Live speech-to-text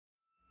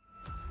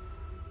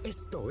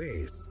Esto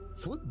es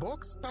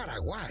Footbox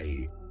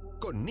Paraguay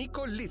con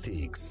Nico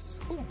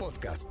Lithix, un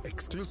podcast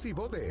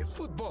exclusivo de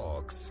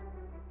Footbox.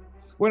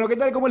 Bueno, ¿qué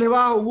tal? ¿Cómo les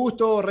va? Un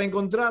gusto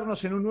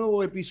reencontrarnos en un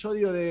nuevo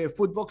episodio de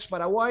Footbox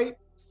Paraguay.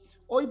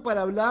 Hoy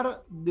para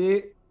hablar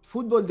de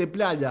fútbol de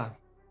playa,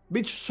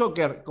 beach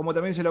soccer, como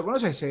también se lo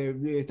conoce,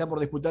 está por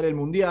disputar el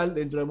mundial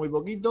dentro de muy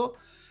poquito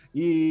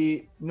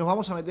y nos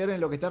vamos a meter en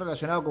lo que está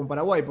relacionado con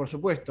Paraguay, por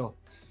supuesto.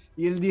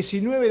 Y el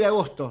 19 de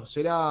agosto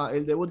será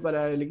el debut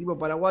para el equipo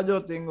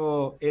paraguayo.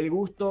 Tengo el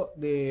gusto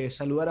de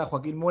saludar a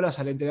Joaquín Molas,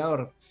 al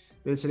entrenador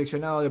del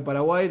seleccionado de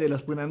Paraguay, de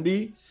los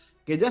Punandí,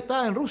 que ya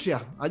está en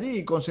Rusia,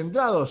 allí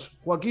concentrados.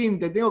 Joaquín,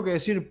 te tengo que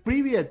decir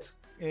privet,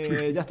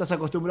 ya estás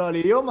acostumbrado al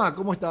idioma,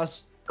 ¿cómo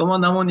estás? ¿Cómo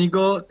andamos,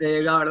 Nico?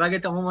 La verdad que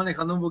estamos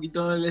manejando un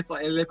poquito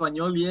el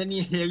español bien y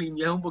el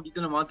inglés un poquito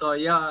nomás.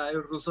 Todavía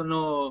el ruso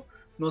no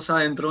se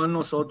adentró en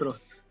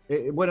nosotros.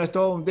 Bueno, es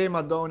todo un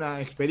tema, toda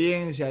una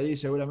experiencia allí,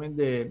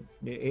 seguramente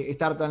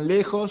estar tan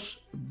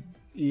lejos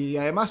y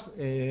además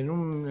en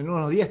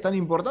unos días tan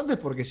importantes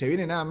porque se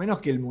viene nada menos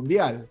que el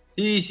mundial.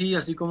 Sí,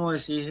 así como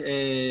decís,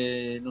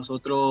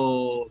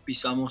 nosotros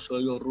pisamos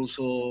suelo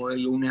ruso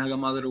el lunes a la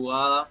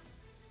madrugada,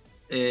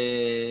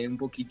 un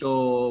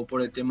poquito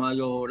por el tema de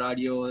los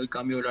horarios, del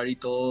cambio de horario y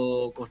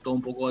todo, costó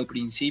un poco al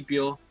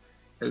principio.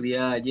 El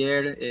día de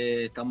ayer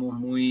estamos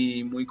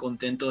muy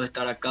contentos de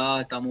estar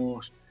acá,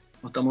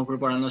 nos estamos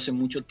preparando hace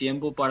mucho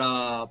tiempo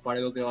para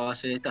lo que va a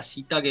ser esta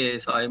cita, que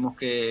sabemos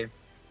que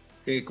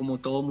como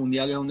todo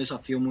mundial es un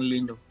desafío muy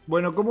lindo.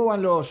 Bueno, ¿cómo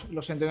van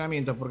los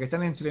entrenamientos? Porque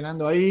están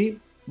entrenando ahí,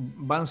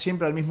 ¿van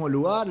siempre al mismo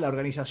lugar? ¿La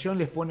organización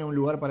les pone un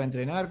lugar para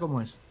entrenar?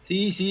 ¿Cómo es?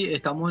 Sí,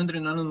 estamos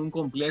entrenando en un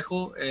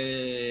complejo.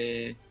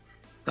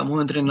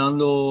 Estamos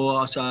entrenando,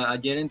 o sea,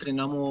 ayer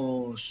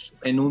entrenamos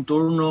en un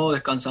turno,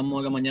 descansamos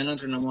a la mañana,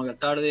 entrenamos a la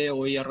tarde.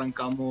 Hoy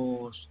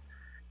arrancamos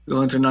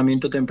los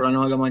entrenamientos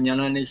tempranos a la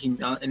mañana en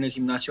el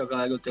gimnasio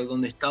acá del hotel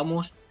donde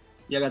estamos,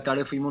 y a la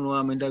tarde fuimos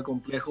nuevamente al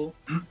complejo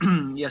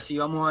y así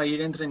vamos a ir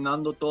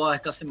entrenando toda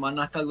esta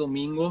semana hasta el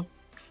domingo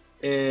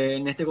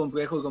en este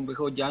complejo, el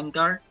complejo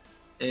Yantar,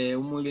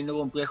 un muy lindo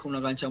complejo,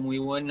 una cancha muy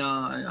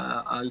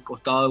buena al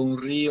costado de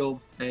un río,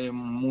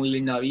 muy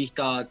linda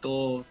vista,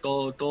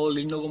 todo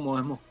lindo como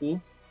es Moscú.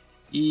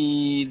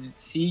 Y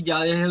sí,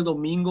 ya desde el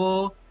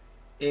domingo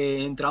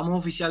entramos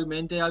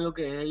oficialmente a lo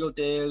que es el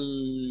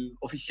hotel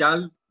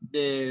oficial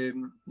de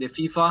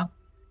FIFA,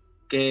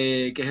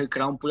 que es el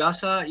Crown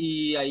Plaza,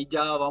 y ahí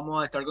ya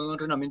vamos a estar con los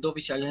entrenamientos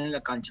oficiales en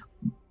la cancha.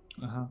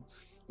 Ajá.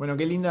 Bueno,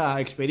 qué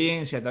linda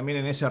experiencia también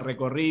en ese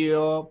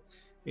recorrido.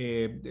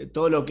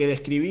 Todo lo que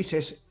describís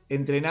es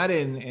entrenar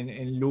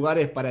en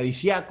lugares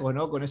paradisíacos,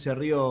 ¿no? Con ese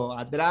río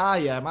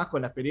atrás y además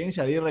con la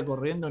experiencia de ir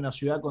recorriendo una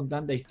ciudad con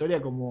tanta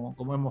historia como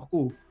es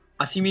Moscú.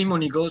 Así mismo,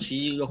 Nico,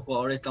 sí, los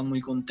jugadores están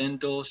muy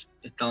contentos,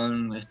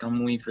 están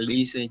muy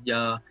felices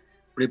ya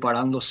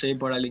preparándose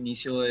para el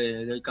inicio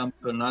del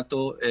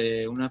campeonato.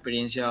 Una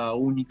experiencia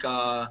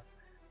única,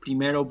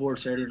 primero por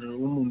ser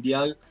un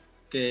mundial,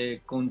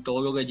 que con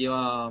todo lo que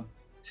lleva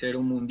ser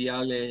un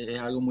mundial es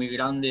algo muy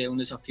grande, es un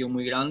desafío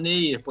muy grande,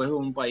 y después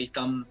un país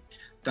tan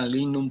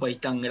lindo, un país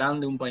tan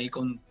grande, un país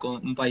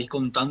un país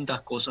con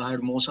tantas cosas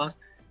hermosas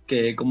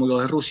que como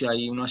lo es Rusia,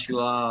 y una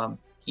ciudad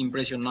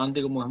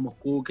impresionante como es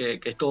Moscú, que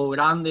es todo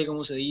grande,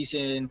 como se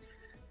dice,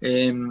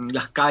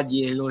 las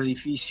calles, los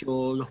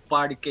edificios, los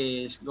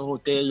parques, los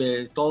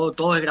hoteles,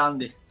 todo es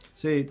grande.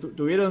 Sí,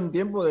 ¿tuvieron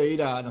tiempo de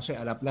ir a, no sé,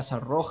 a la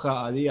Plaza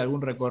Roja, a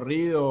algún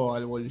recorrido,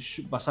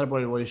 pasar por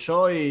el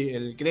Bolshoi,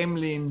 el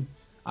Kremlin,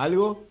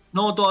 algo?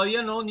 No,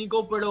 todavía no,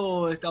 Nico,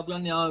 pero está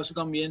planeado eso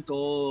también.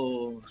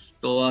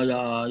 Toda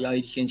la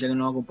dirigencia que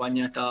nos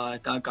acompaña está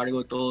a cargo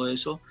de todo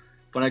eso,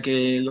 para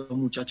que los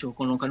muchachos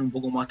conozcan un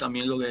poco más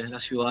también lo que es la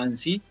ciudad en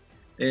sí.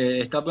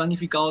 Está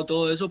planificado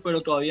todo eso,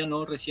 pero todavía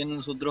no. Recién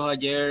nosotros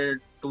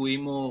ayer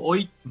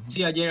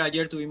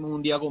ayer tuvimos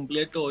un día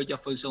completo, hoy ya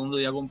fue el segundo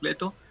día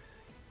completo.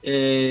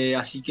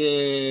 Así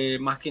que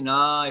más que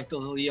nada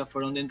estos 2 días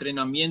fueron de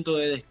entrenamiento,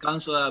 de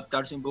descanso, de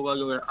adaptarse un poco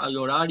al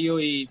horario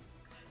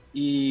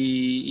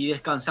y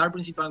descansar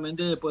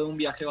principalmente después de un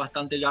viaje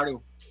bastante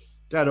largo.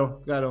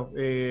 Claro.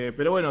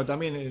 Pero bueno,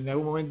 también en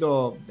algún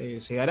momento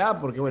se hará,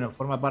 porque bueno,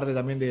 forma parte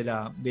también de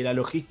la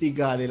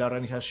logística, de la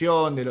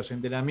organización, de los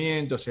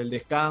entrenamientos, el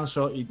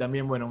descanso y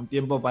también, bueno, un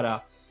tiempo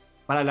para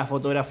las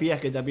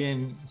fotografías que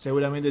también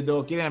seguramente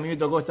todos quieren. A mí me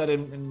tocó estar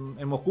en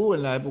Moscú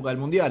en la época del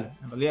Mundial.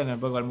 En realidad, en la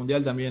época del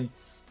Mundial también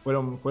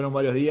fueron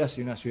varios días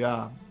y una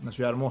ciudad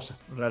hermosa,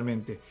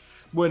 realmente.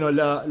 Bueno,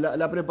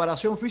 la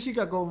preparación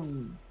física,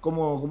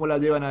 ¿cómo la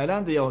llevan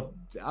adelante? Digamos,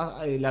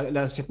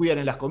 se cuidan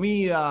en las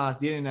comidas,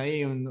 tienen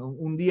ahí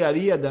un día a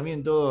día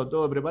también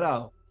todo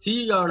preparado.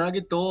 Sí, la verdad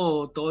que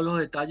todos los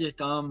detalles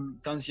están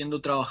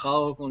siendo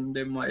trabajados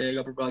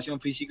la preparación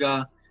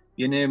física.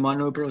 Viene de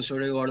mano del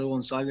profesor Eduardo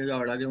González, la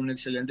verdad que es un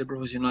excelente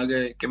profesional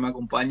que me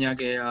acompaña,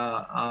 que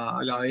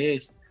a la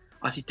vez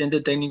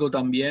asistente técnico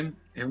también,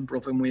 es un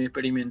profe muy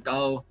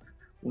experimentado,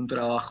 un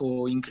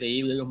trabajo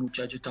increíble. Los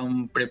muchachos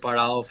están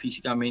preparados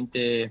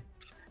físicamente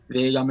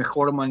de la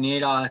mejor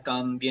manera,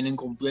 vienen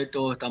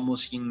completos,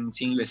 estamos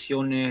sin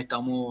lesiones,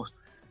 estamos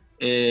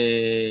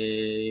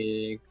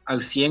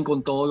al 100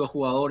 con todos los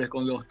jugadores,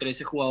 con los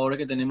 13 jugadores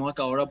que tenemos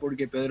hasta ahora,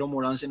 porque Pedro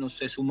Morán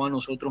se suma a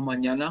nosotros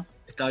mañana,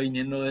 está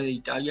viniendo desde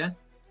Italia.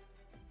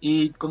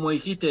 Y como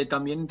dijiste,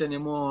 también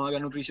tenemos a la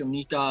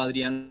nutricionista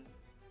Adriana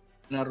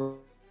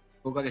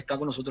Roca, que está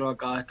con nosotros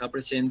acá, está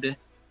presente,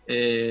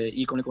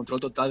 y con el control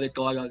total de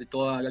toda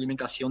la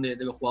alimentación de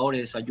los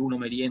jugadores, desayuno,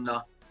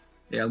 merienda,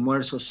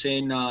 almuerzo,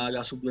 cena,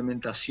 la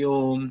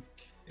suplementación.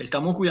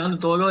 Estamos cuidando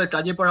todos los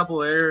detalles para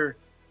poder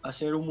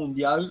hacer un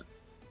mundial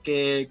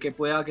que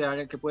puede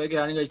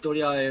quedar en la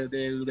historia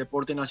del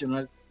deporte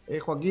nacional.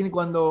 Joaquín,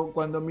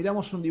 cuando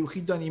miramos un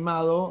dibujito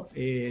animado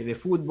de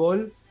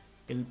fútbol,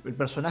 el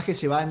personaje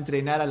se va a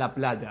entrenar a la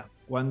playa.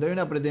 Cuando hay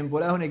una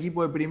pretemporada, un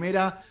equipo de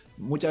primera,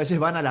 muchas veces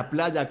van a la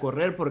playa a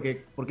correr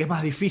porque es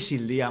más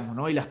difícil, digamos,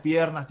 ¿no? Y las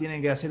piernas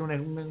tienen que hacer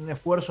un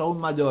esfuerzo aún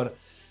mayor.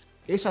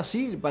 ¿Es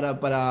así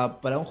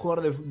para un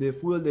jugador de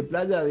fútbol de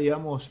playa,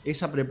 digamos,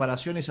 esa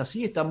preparación es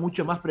así? ¿Está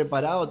mucho más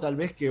preparado tal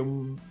vez que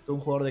un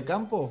jugador de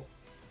campo?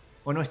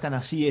 ¿O no es tan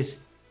así?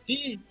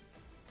 Sí,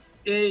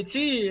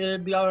 sí,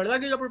 la verdad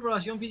que la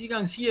preparación física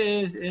en sí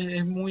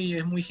es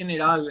muy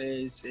general.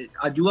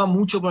 Ayuda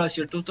mucho para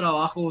ciertos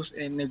trabajos.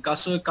 En el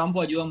caso del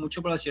campo ayuda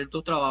mucho para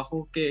ciertos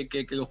trabajos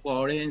que los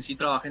jugadores en sí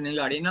trabajen en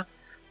la arena.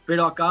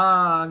 Pero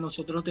acá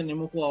nosotros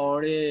tenemos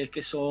jugadores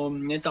que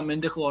son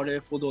netamente jugadores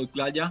de fútbol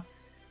playa,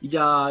 y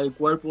ya el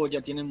cuerpo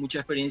ya tiene mucha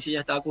experiencia,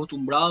 ya está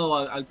acostumbrado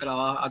a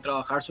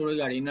trabajar sobre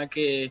la arena,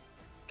 que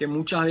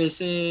muchas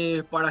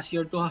veces para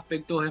ciertos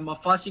aspectos es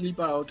más fácil y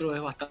para otros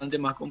es bastante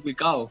más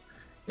complicado.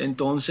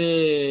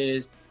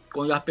 Entonces,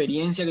 con la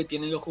experiencia que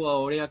tienen los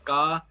jugadores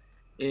acá,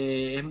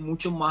 es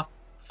mucho más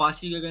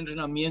fácil el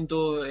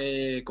entrenamiento,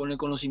 con el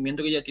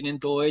conocimiento que ya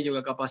tienen todo ello,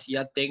 la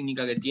capacidad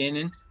técnica que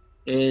tienen.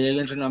 El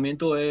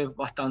entrenamiento es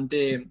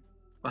bastante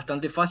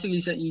fácil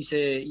y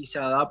se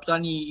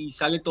adaptan y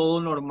sale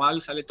todo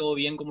normal, sale todo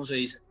bien, como se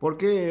dice. ¿Por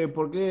qué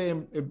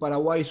en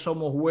Paraguay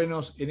somos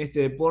buenos en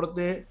este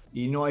deporte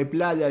y no hay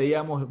playa,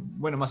 digamos?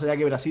 Bueno, más allá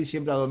que Brasil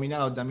siempre ha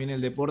dominado también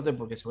el deporte,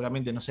 porque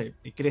seguramente, no sé,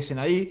 crecen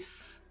ahí,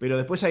 pero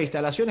después hay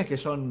instalaciones que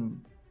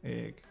son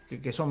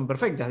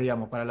perfectas,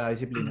 digamos, para la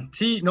disciplina.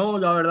 Sí, no,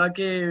 la verdad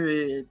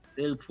que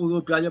el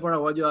fútbol playa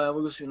paraguayo ha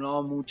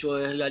evolucionado mucho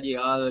desde la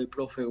llegada del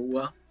profe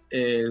Uga,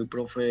 el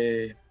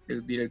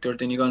director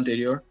técnico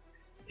anterior.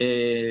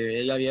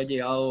 Él había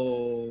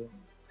llegado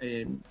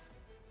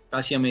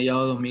casi a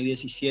mediados de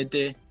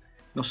 2017.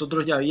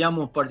 Nosotros ya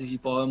habíamos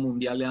participado en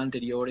mundiales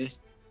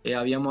anteriores,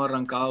 habíamos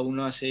arrancado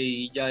una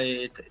seguidilla,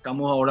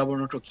 estamos ahora por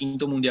nuestro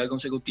quinto mundial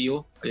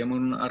consecutivo,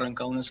 habíamos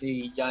arrancado una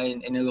seguidilla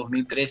en el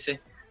 2013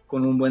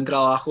 con un buen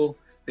trabajo.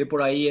 De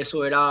por ahí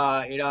eso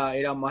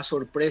era más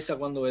sorpresa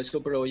cuando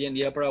eso, pero hoy en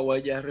día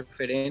Paraguay ya es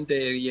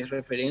referente y es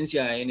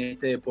referencia en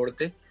este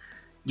deporte.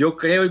 Yo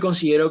creo y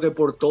considero que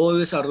por todo el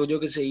desarrollo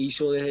que se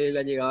hizo desde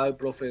la llegada del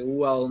profe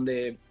UA,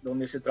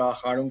 donde se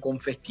trabajaron con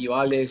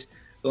festivales,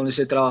 donde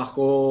se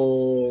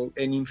trabajó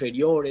en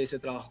inferiores, se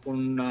trabajó con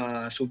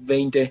una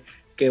sub-20,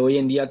 que hoy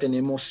en día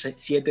tenemos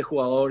 7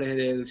 jugadores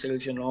del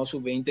seleccionado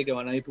sub-20 que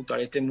van a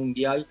disputar este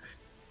mundial.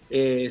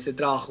 Se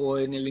trabajó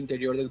en el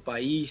interior del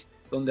país,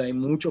 donde hay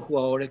muchos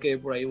jugadores que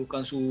por ahí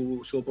buscan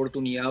su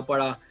oportunidad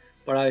para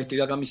vestir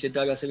la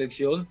camiseta de la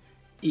selección.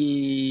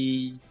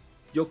 Y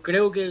yo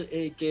creo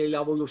que la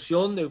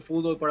evolución del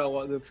fútbol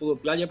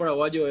playa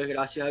paraguayo es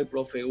gracias al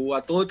profe U,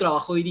 a todo el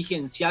trabajo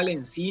dirigencial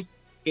en sí,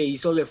 que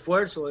hizo el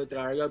esfuerzo de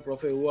traerle al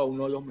profe U a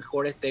uno de los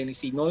mejores técnicos,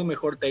 si no el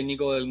mejor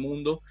técnico del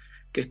mundo,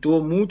 que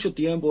estuvo mucho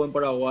tiempo en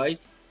Paraguay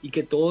y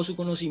que todo su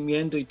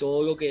conocimiento y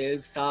todo lo que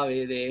él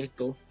sabe de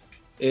esto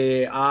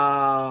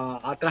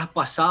ha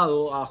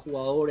traspasado a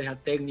jugadores, a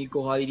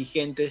técnicos, a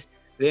dirigentes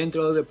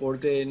dentro del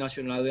deporte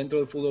nacional, dentro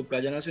del fútbol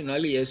playa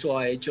nacional, y eso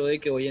ha hecho de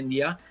que hoy en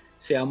día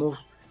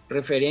seamos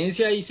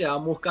referencia y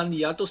seamos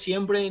candidatos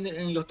siempre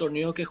en los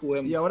torneos que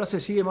juguemos. Y ahora se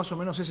sigue más o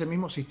menos ese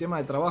mismo sistema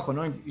de trabajo,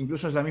 ¿no?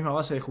 Incluso es la misma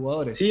base de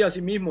jugadores. Sí,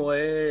 así mismo,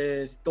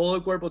 es todo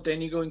el cuerpo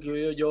técnico,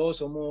 incluido yo,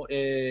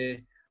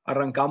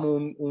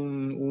 arrancamos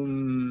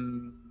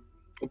un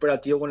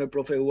operativo con el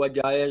profe Uga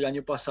ya desde el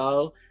año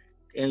pasado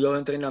en los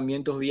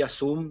entrenamientos vía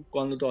Zoom,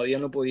 cuando todavía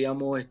no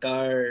podíamos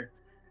estar,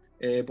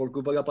 por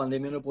culpa de la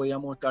pandemia, no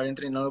podíamos estar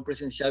entrenando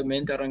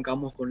presencialmente,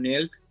 arrancamos con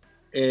él.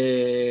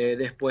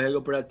 Después del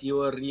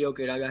operativo de Río,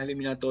 que era las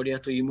eliminatorias,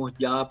 estuvimos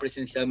ya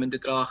presencialmente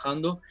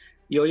trabajando,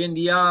 y hoy en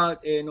día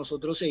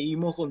nosotros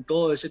seguimos con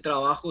todo ese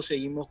trabajo,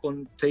 seguimos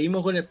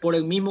por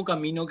el mismo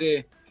camino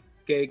que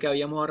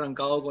habíamos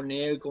arrancado con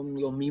él, con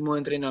los mismos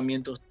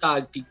entrenamientos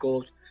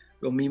tácticos,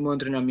 los mismos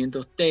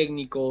entrenamientos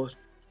técnicos,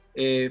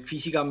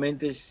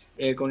 físicamente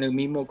con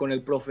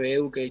el profe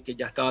Edu, que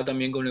ya estaba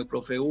también con el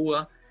profe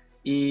Uga,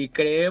 y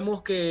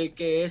creemos que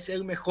es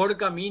el mejor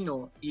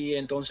camino, y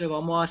entonces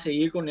vamos a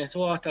seguir con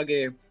eso hasta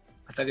que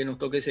nos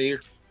toque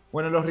seguir.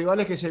 Bueno, los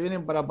rivales que se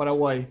vienen para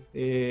Paraguay,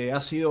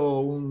 ha sido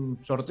un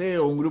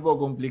sorteo, un grupo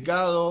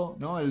complicado,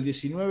 ¿no? El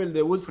 19, el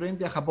debut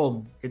frente a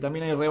Japón, que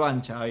también hay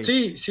revancha ahí.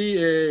 Sí,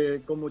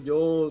 como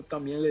yo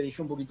también le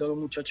dije un poquito a los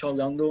muchachos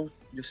hablando,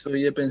 yo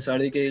soy de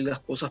pensar de que las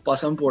cosas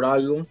pasan por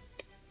algo,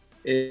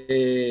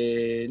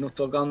 Nos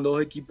tocan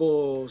dos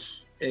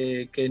equipos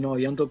que nos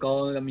habían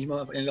tocado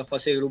en la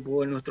fase de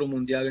grupo de nuestro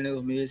mundial en el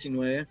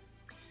 2019.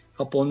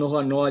 Japón nos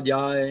ganó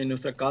allá en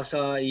nuestra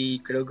casa y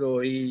creo que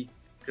hoy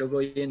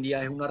en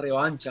día es una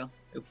revancha.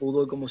 El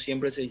fútbol, como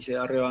siempre, se dice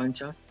da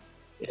revanchas.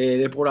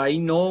 De por ahí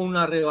no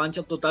una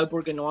revancha total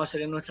porque no va a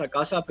ser en nuestra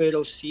casa,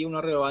 pero sí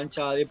una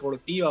revancha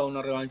deportiva,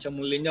 una revancha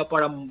muy linda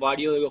para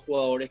varios de los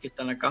jugadores que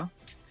están acá.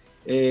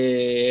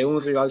 Es un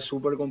rival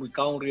súper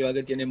complicado, un rival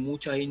que tiene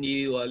muchas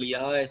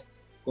individualidades,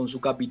 con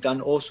su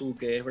capitán Osu,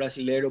 que es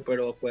brasilero,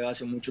 pero juega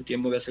hace mucho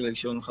tiempo en la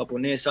selección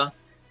japonesa,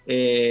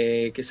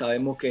 que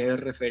sabemos que es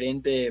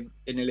referente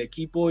en el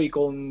equipo y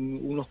con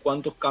unos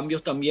cuantos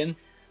cambios también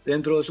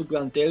dentro de su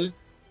plantel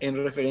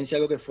en referencia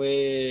a lo que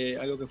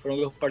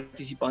fueron los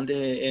participantes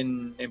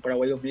en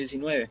Paraguay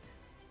 2019.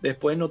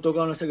 Después nos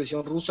toca una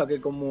selección rusa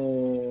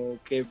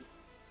que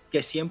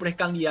siempre es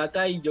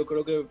candidata y yo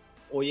creo que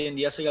hoy en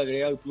día se le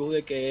agrega el plus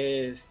de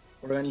que es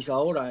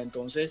organizadora.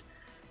 Entonces,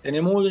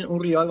 tenemos un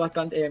rival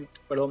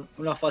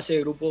una fase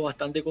de grupo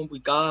bastante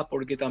complicada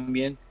porque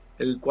también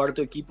el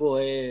cuarto equipo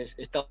es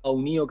Estados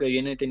Unidos, que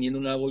viene teniendo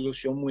una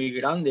evolución muy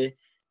grande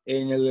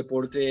en el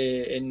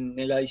deporte,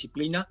 en la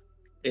disciplina,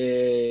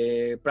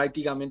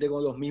 prácticamente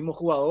con los mismos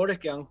jugadores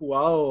que han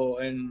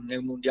jugado en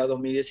el Mundial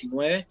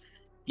 2019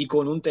 y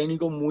con un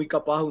técnico muy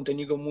capaz, un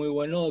técnico muy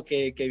bueno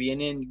que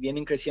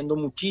vienen creciendo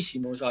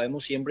muchísimo.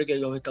 Sabemos siempre que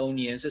los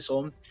estadounidenses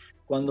son,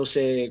 cuando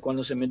se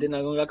meten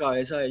algo en la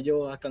cabeza,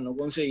 ellos hasta no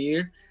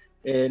conseguir,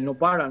 no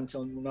paran,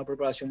 son una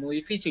preparación muy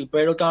difícil,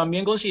 pero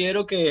también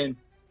considero que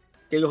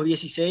los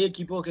 16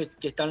 equipos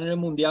que están en el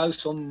Mundial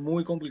son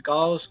muy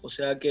complicados, o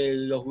sea que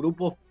los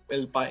grupos,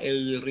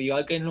 el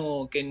rival que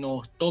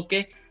nos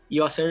toque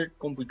iba a ser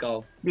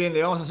complicado. Bien,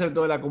 le vamos a hacer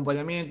todo el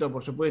acompañamiento,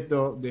 por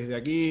supuesto, desde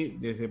aquí,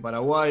 desde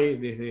Paraguay,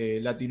 desde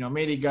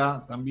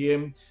Latinoamérica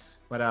también,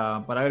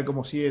 para ver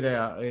cómo sigue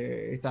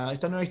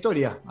esta nueva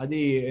historia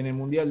allí en el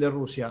Mundial de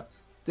Rusia.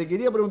 Te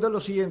quería preguntar lo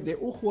siguiente,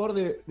 ¿un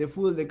jugador de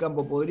fútbol de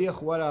campo podría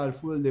jugar al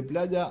fútbol de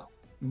playa?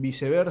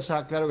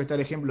 Viceversa, claro que está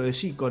el ejemplo de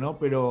Zico, ¿no?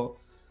 Pero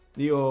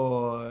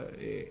digo,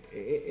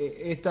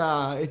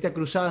 esta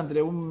cruzada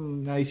entre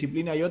una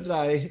disciplina y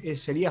otra,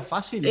 ¿sería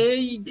fácil?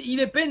 Y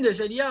depende,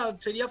 sería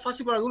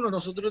fácil para algunos.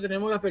 Nosotros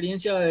tenemos la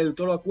experiencia del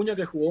Toro Acuña,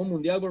 que jugó un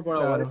mundial por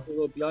Paraguay, Claro,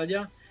 jugó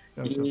playa,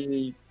 claro.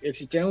 y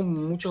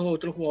existieron muchos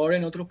otros jugadores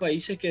en otros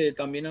países que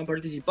también han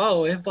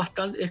participado.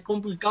 Es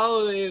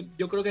complicado,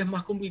 yo creo que es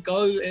más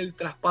complicado el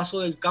traspaso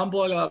del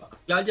campo a la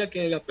playa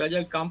que de la playa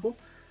al campo.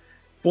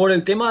 Por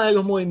el tema de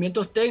los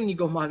movimientos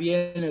técnicos, más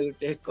bien,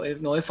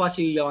 no es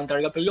fácil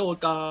levantar la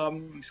pelota,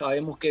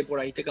 sabemos que por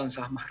ahí te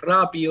cansas más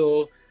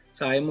rápido,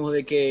 sabemos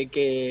de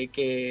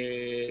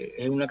que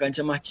es una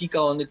cancha más chica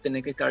donde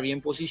tenés que estar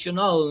bien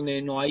posicionado, donde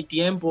no hay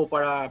tiempo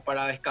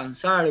para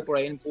descansar. Por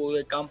ahí en fútbol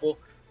de campo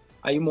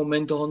hay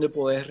momentos donde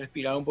podés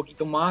respirar un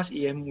poquito más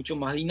y es mucho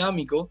más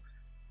dinámico,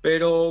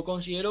 pero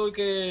considero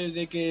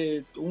de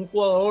que un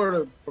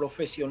jugador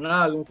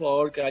profesional, un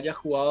jugador que haya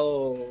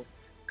jugado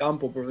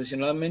campo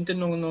profesionalmente,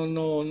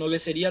 no le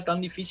sería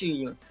tan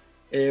difícil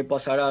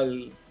pasar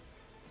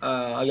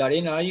a la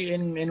arena.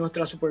 En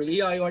nuestra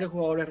Superliga hay varios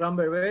jugadores. Ram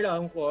Berbera,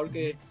 un jugador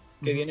que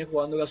viene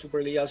jugando la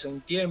Superliga hace un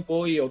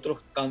tiempo, y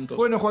otros tantos.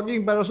 Bueno,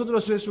 Joaquín, para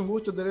nosotros es un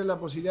gusto tener la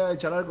posibilidad de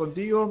charlar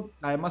contigo.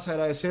 Además,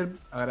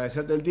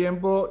 agradecerte el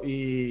tiempo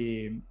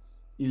y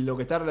lo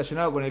que está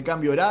relacionado con el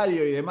cambio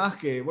horario y demás,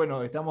 que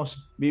bueno,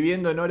 estamos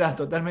viviendo en horas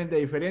totalmente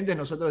diferentes,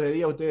 nosotros de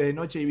día, ustedes de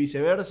noche y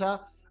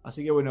viceversa.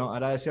 Así que bueno,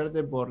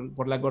 agradecerte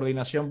por la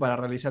coordinación para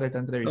realizar esta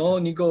entrevista. No,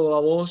 Nico, a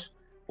vos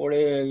por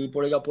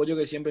el apoyo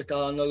que siempre está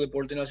dando al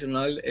deporte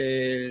nacional.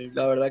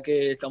 La verdad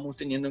que estamos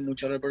teniendo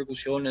mucha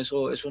repercusión,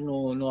 eso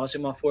nos hace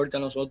más fuerte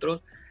a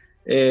nosotros.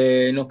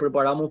 Nos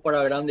preparamos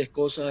para grandes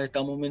cosas,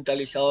 estamos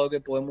mentalizados que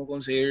podemos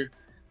conseguir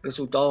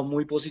resultados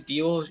muy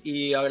positivos,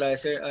 y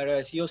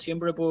agradecidos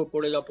siempre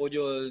por el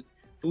apoyo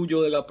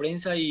tuyo, de la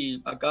prensa,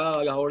 y acá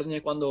a las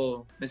órdenes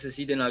cuando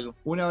necesiten algo.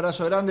 Un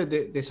abrazo grande,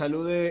 te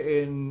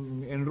saludé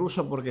en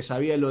ruso porque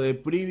sabía lo de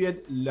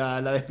Privet,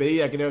 la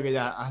despedida creo que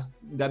ya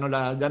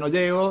no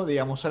llego,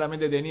 digamos,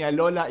 solamente tenía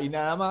Lola y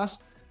nada más.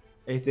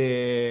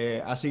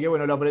 Así que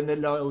bueno,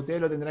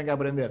 ustedes lo tendrán que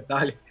aprender.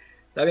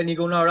 Dale,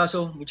 Nico, un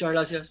abrazo, muchas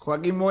gracias.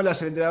 Joaquín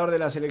Molas, el entrenador de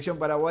la selección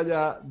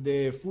paraguaya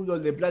de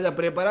fútbol de playa,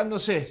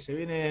 preparándose, se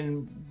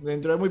vienen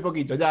dentro de muy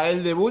poquito, ya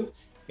el debut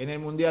en el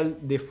Mundial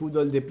de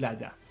Fútbol de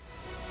Playa.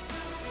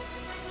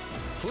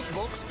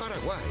 Footbox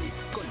Paraguay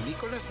con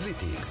Nicolás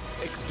Litix,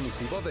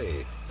 exclusivo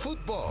de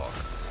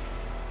Footbox.